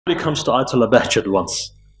He comes to Ayatollah Bahjat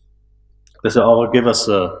once. They say, oh, give us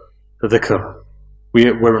a dhikr.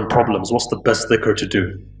 We're in problems. What's the best dhikr to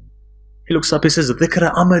do? He looks up, he says,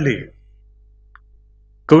 dhikr amali.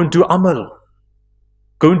 Go and do amal.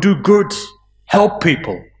 Go and do good. Help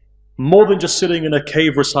people. More than just sitting in a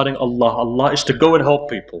cave reciting Allah. Allah is to go and help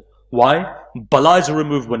people. Why? Balais are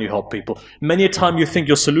removed when you help people. Many a time you think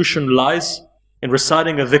your solution lies in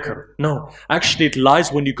reciting a dhikr. No, actually it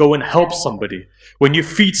lies when you go and help somebody, when you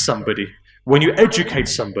feed somebody, when you educate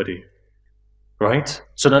somebody. Right?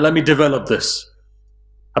 So now let me develop this.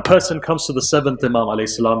 A person comes to the 7th Imam alayhi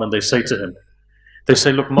salam and they say to him, they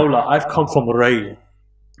say, look Mawla, I've come from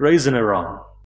Ray's in Iran.